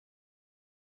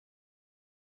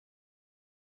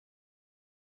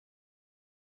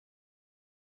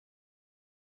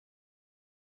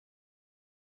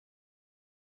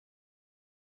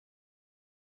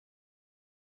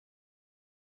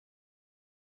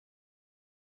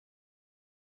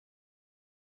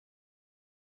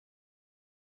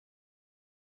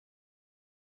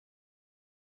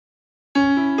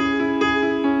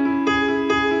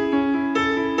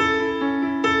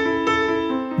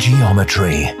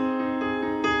Geometry.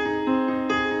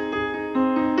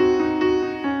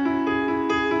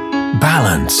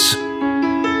 Balance.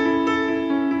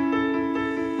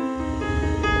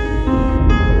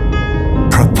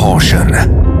 Proportion.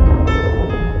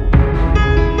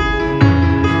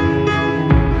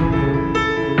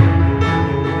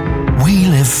 We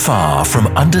live far from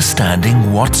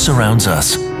understanding what surrounds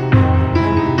us.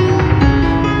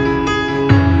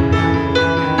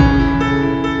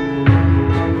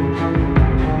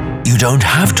 You don't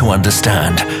have to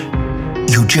understand.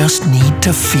 You just need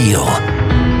to feel.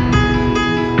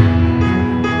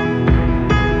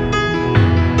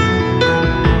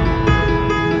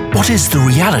 What is the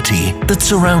reality that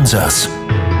surrounds us?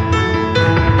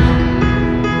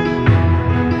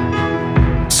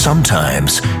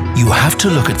 Sometimes you have to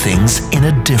look at things in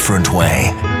a different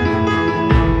way.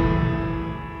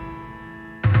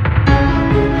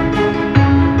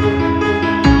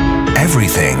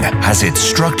 Everything has its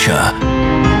structure.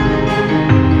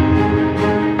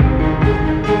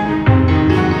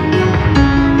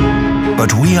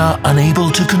 But we are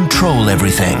unable to control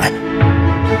everything.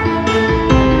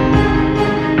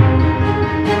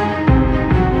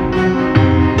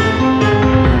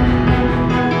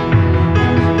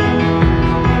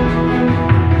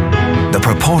 The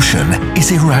proportion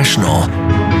is irrational.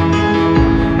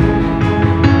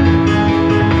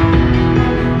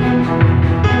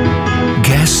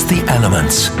 Guess the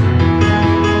elements.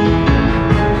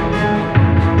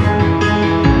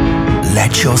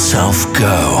 Let yourself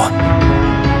go.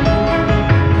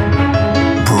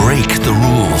 Break the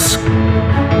rules.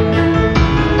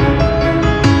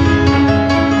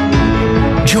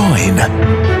 Join.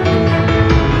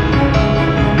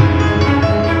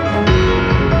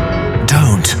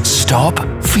 Don't stop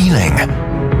feeling.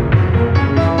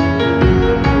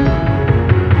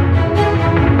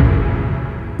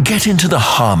 Get into the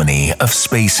harmony of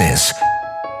spaces.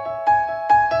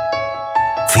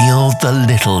 Feel the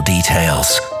little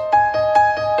details.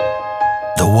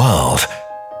 The world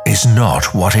is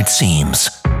not what it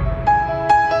seems.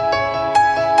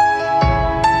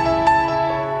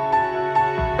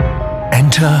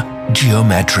 Enter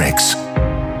Geometrix.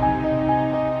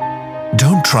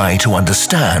 Don't try to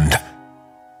understand.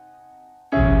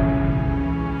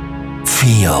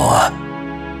 Feel.